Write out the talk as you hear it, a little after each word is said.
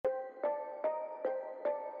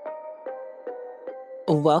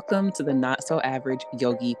Welcome to the Not So Average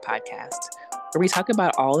Yogi podcast, where we talk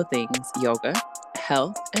about all the things yoga,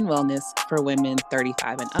 health, and wellness for women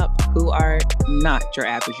 35 and up who are not your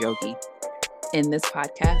average yogi. In this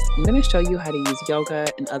podcast, I'm going to show you how to use yoga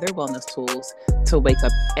and other wellness tools to wake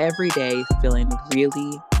up every day feeling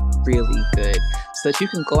really, really good so that you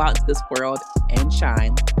can go out into this world and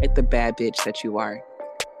shine like the bad bitch that you are.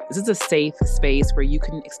 This is a safe space where you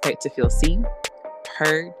can expect to feel seen,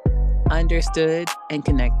 heard, understood, and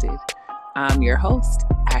connected. I'm your host,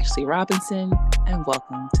 Ashley Robinson, and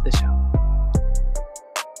welcome to the show.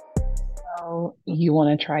 So, you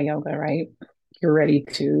want to try yoga, right? You're ready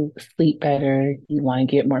to sleep better. You want to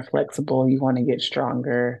get more flexible. You want to get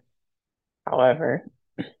stronger. However,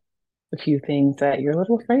 a few things that you're a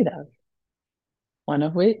little afraid of, one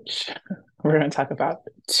of which we're going to talk about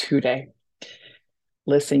today.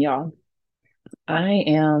 Listen, y'all, I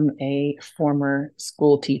am a former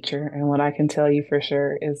school teacher, and what I can tell you for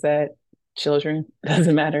sure is that children,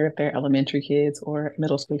 doesn't matter if they're elementary kids or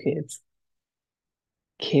middle school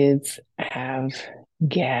kids have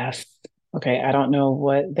gas. Okay, I don't know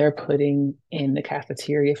what they're putting in the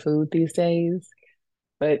cafeteria food these days,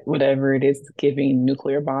 but whatever it is, it's giving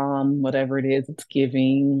nuclear bomb, whatever it is, it's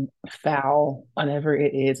giving foul, whatever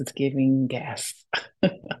it is, it's giving gas.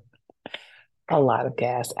 A lot of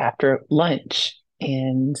gas after lunch.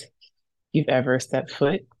 And you've ever stepped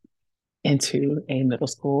foot into a middle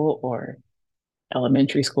school or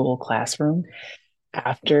elementary school classroom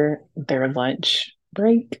after their lunch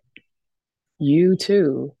break, you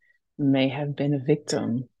too may have been a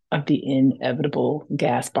victim of the inevitable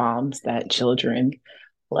gas bombs that children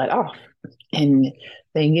let off. And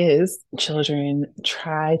thing is, children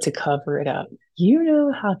try to cover it up. You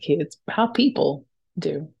know how people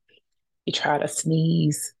do. You try to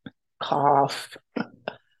sneeze, cough,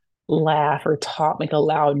 laugh, or talk, make a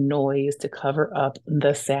loud noise to cover up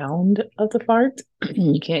the sound of the fart.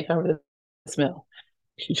 You can't cover the smell.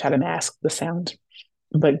 You try to mask the sound.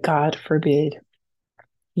 But God forbid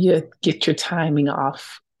you get your timing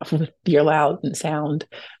off with your loud sound,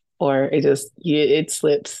 or it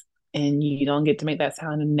slips and you don't get to make that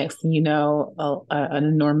sound. And next thing you know, an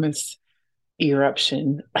enormous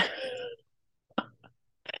eruption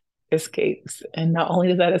escapes. And not only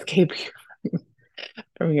does that escape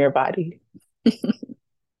from your body,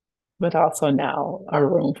 but also now a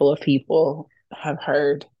room full of people have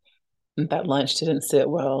heard that lunch didn't sit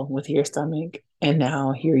well with your stomach. And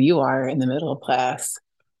now here you are in the middle of class,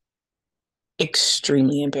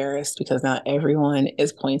 extremely embarrassed because now everyone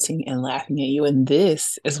is pointing and laughing at you. And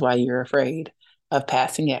this is why you're afraid of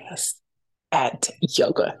passing gas at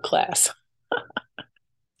yoga class.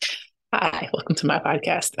 Hi, welcome to my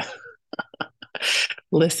podcast.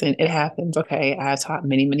 Listen, it happens. Okay. I've taught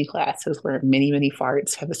many, many classes where many, many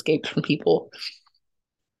farts have escaped from people.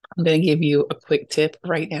 I'm going to give you a quick tip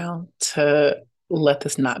right now to let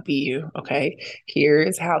this not be you. Okay. Here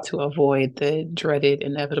is how to avoid the dreaded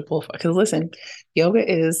inevitable. Because listen, yoga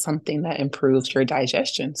is something that improves your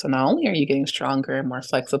digestion. So not only are you getting stronger and more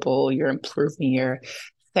flexible, you're improving your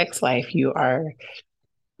sex life, you are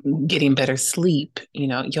getting better sleep. You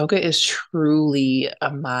know, yoga is truly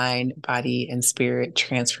a mind, body, and spirit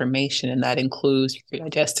transformation. And that includes your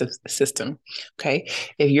digestive system. Okay.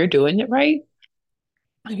 If you're doing it right,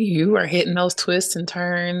 if you are hitting those twists and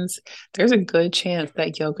turns, there's a good chance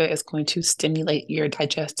that yoga is going to stimulate your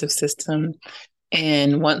digestive system.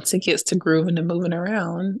 And once it gets to grooving and moving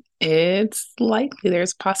around, it's likely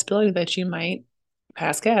there's a possibility that you might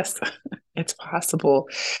pass gas. It's possible.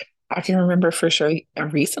 I can remember for sure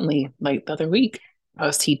recently, like the other week, I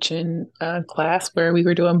was teaching a class where we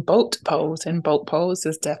were doing boat pose, and boat pose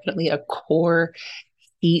is definitely a core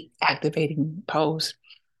heat activating pose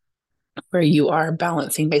where you are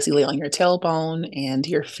balancing basically on your tailbone and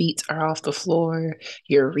your feet are off the floor.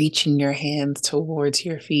 You're reaching your hands towards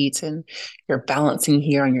your feet and you're balancing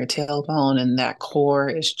here on your tailbone, and that core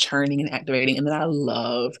is churning and activating. And then I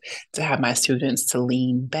love to have my students to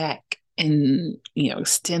lean back and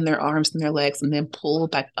extend their arms and their legs and then pull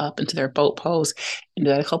back up into their boat pose and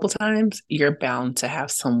do that a couple times. You're bound to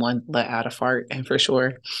have someone let out a fart. And for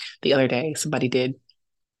sure the other day somebody did.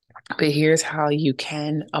 But here's how you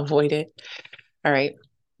can avoid it. All right.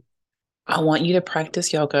 I want you to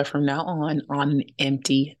practice yoga from now on an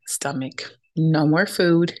empty stomach. No more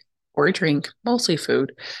food or drink, mostly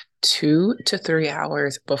food, 2 to 3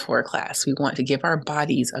 hours before class. We want to give our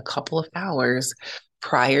bodies a couple of hours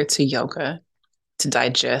prior to yoga to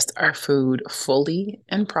digest our food fully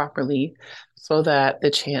and properly so that the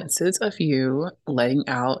chances of you letting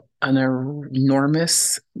out an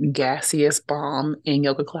enormous gaseous bomb in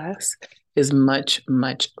yoga class is much,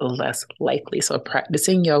 much less likely. So,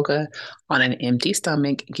 practicing yoga on an empty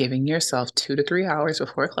stomach, giving yourself 2 to 3 hours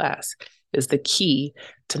before class, is the key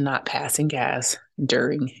to not passing gas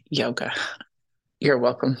during yoga. You're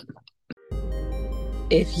welcome.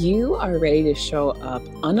 If you are ready to show up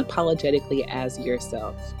unapologetically as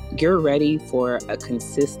yourself, you're ready for a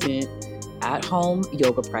consistent at-home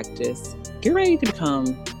yoga practice, you're ready to become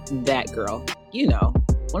that girl,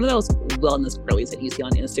 one of those wellness girlies that you see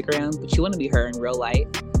on Instagram, but you want to be her in real life,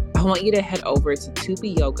 I want you to head over to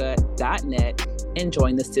tubiyoga.net and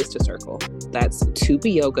join the sister circle. That's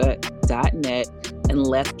tubiyoga.net, and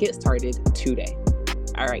let's get started today.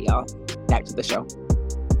 All right, y'all, back to the show.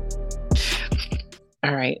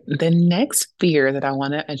 All right. The next fear that I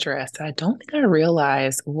want to address, I don't think I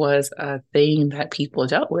realized was a thing that people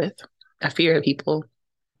dealt with, a fear that people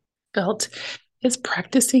felt, is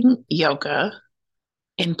practicing yoga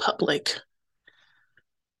in public.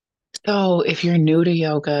 So if you're new to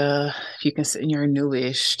yoga, if you can say you're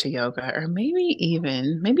newish to yoga, or maybe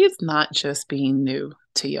it's not just being new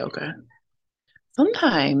to yoga.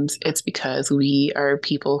 Sometimes it's because we are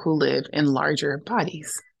people who live in larger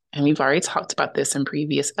bodies. And we've already talked about this in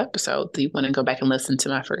previous episodes. You want to go back and listen to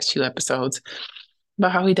my first few episodes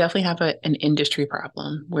about how we definitely have an industry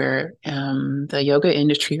problem where the yoga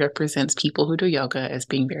industry represents people who do yoga as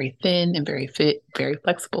being very thin and very fit, very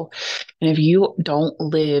flexible. And if you don't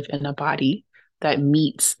live in a body that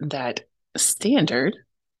meets that standard,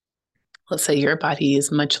 let's say your body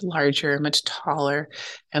is much larger, much taller,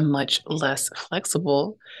 and much less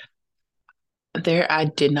flexible, I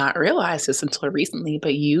did not realize this until recently,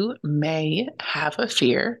 but you may have a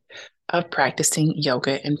fear of practicing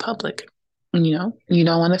yoga in public. You don't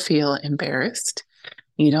want to feel embarrassed.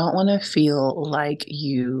 You don't want to feel like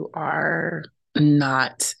you are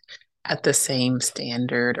not at the same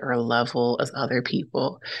standard or level as other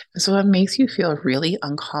people. And so it makes you feel really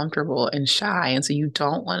uncomfortable and shy. And so you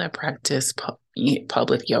don't want to practice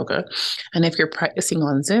public yoga. And if you're practicing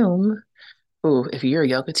on Zoom, ooh, if you're a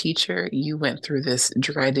yoga teacher, you went through this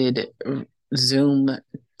dreaded Zoom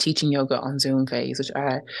teaching yoga on Zoom phase, which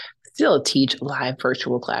I still teach live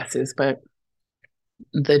virtual classes, but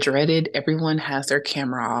the dreaded everyone has their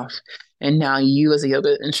camera off. And now you, as a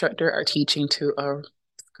yoga instructor, are teaching to a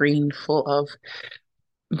screen full of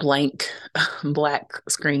blank black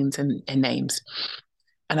screens and names.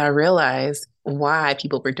 And I realized why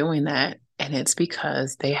people were doing that. And it's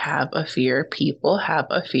because they have a fear. People have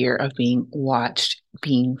a fear of being watched,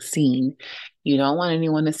 being seen. You don't want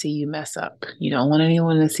anyone to see you mess up. You don't want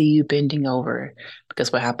anyone to see you bending over.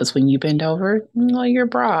 Because what happens when you bend over? Well, your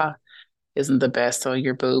bra isn't the best. So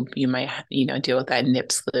your boob, you might, deal with that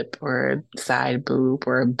nip slip or side boob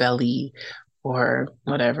or belly or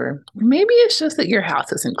whatever. Maybe it's just that your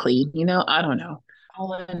house isn't clean. I don't know.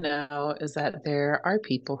 All I know is that there are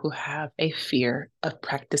people who have a fear of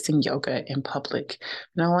practicing yoga in public.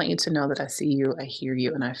 And I want you to know that I see you, I hear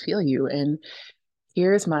you, and I feel you. And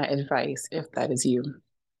here's my advice if that is you.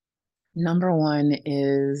 Number one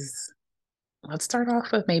is, let's start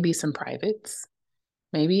off with maybe some privates.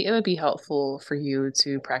 Maybe it would be helpful for you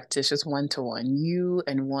to practice just one-to-one, you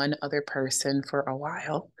and one other person for a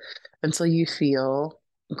while until you feel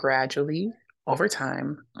gradually, over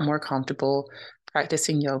time, more comfortable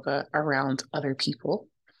practicing yoga around other people.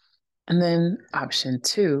 And then option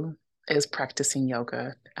two is practicing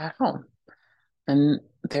yoga at home. And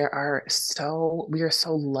we are so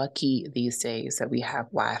lucky these days that we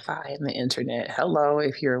have Wi-Fi and the internet. Hello,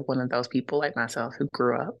 if you're one of those people like myself who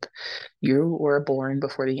grew up, you were born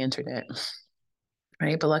before the internet,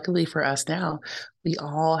 right? But luckily for us now, we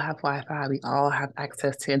all have Wi-Fi, we all have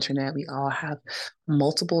access to internet, we all have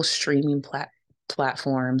multiple streaming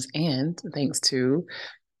platforms, and thanks to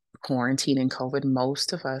quarantine and COVID,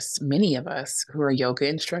 many of us who are yoga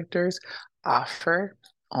instructors offer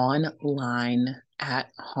online at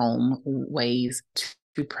home ways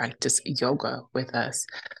to practice yoga with us.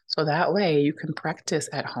 So that way you can practice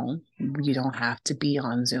at home. You don't have to be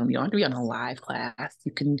on Zoom. You don't have to be on a live class.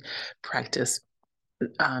 You can practice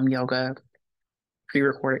yoga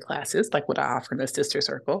pre-recorded classes like what I offer in the Sister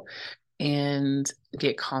Circle and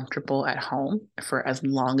get comfortable at home for as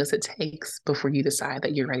long as it takes before you decide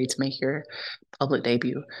that you're ready to make your public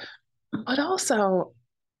debut. But also,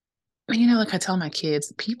 like I tell my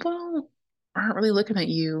kids, people aren't really looking at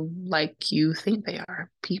you like you think they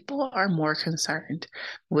are. People are more concerned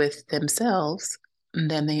with themselves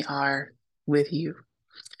than they are with you.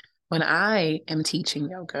 When I am teaching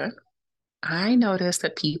yoga, I notice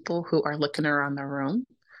that people who are looking around the room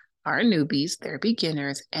are newbies, they're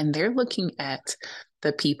beginners, and they're looking at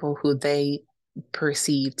the people who they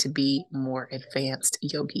perceive to be more advanced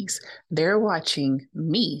yogis. They're watching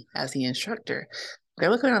me as the instructor. They're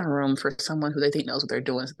looking around the room for someone who they think knows what they're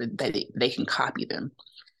doing so that they can copy them.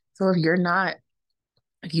 So if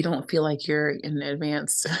you don't feel like you're an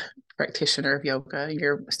advanced practitioner of yoga,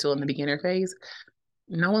 you're still in the beginner phase,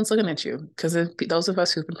 no one's looking at you. Because those of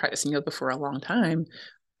us who've been practicing yoga for a long time,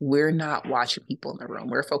 we're not watching people in the room.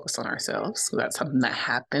 We're focused on ourselves. So that's something that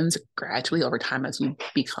happens gradually over time as you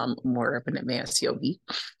become more of an advanced yogi.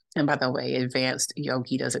 And by the way, advanced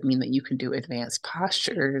yogi doesn't mean that you can do advanced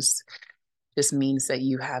postures. It just means that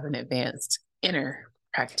you have an advanced inner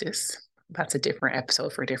practice. That's a different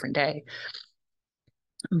episode for a different day.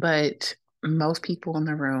 But most people in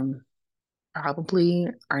the room probably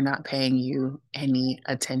are not paying you any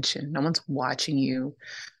attention. No one's watching you.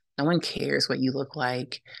 No one cares what you look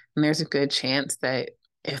like. And there's a good chance that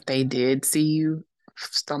if they did see you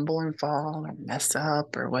stumble and fall or mess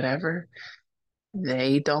up or whatever,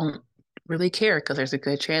 they don't really care because there's a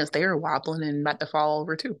good chance they are wobbling and about to fall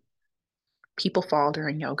over too. People fall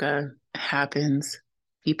during yoga, it happens.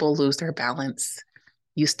 People lose their balance.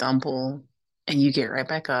 You stumble and you get right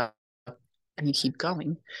back up and you keep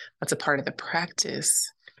going. That's a part of the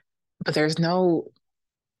practice. But there's no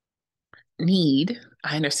need.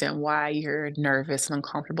 I understand why you're nervous and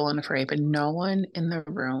uncomfortable and afraid, but no one in the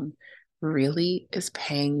room really is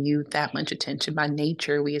paying you that much attention. By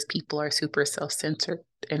nature, we as people are super self-centered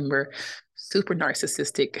and we're super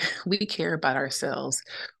narcissistic. We care about ourselves.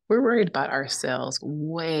 We're worried about ourselves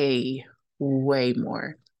way, way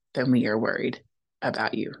more than we are worried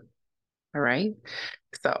about you. All right.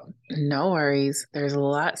 So, no worries. There's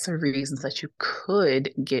lots of reasons that you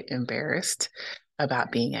could get embarrassed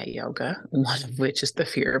about being at yoga, one of which is the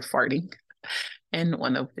fear of farting, and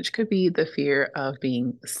one of which could be the fear of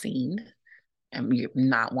being seen and you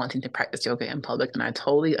not wanting to practice yoga in public. And I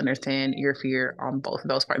totally understand your fear on both of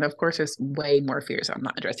those parts. And of course, there's way more fears I'm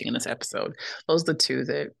not addressing in this episode. Those are the two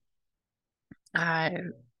that I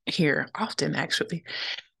hear often, actually.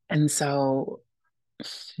 And so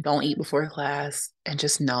don't eat before class and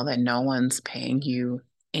just know that no one's paying you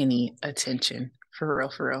any attention. For real,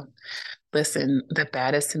 for real. Listen, the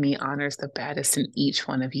baddest in me honors the baddest in each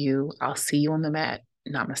one of you. I'll see you on the mat.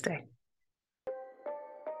 Namaste.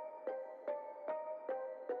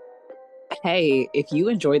 Hey, if you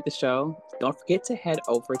enjoyed the show, don't forget to head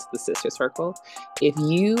over to the Sister Circle. If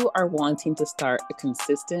you are wanting to start a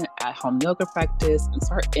consistent at home yoga practice and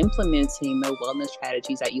start implementing the wellness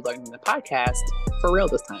strategies that you learned in the podcast for real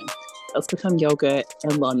this time, let's become yoga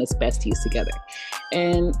and wellness besties together.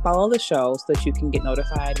 And follow the show so that you can get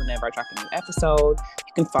notified whenever I drop a new episode.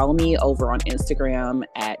 You can follow me over on Instagram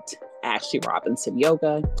at Ashley Robinson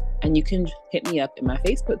Yoga, and you can hit me up in my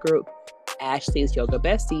Facebook group, Ashley's Yoga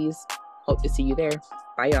Besties. Hope to see you there.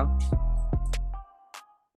 Bye, y'all.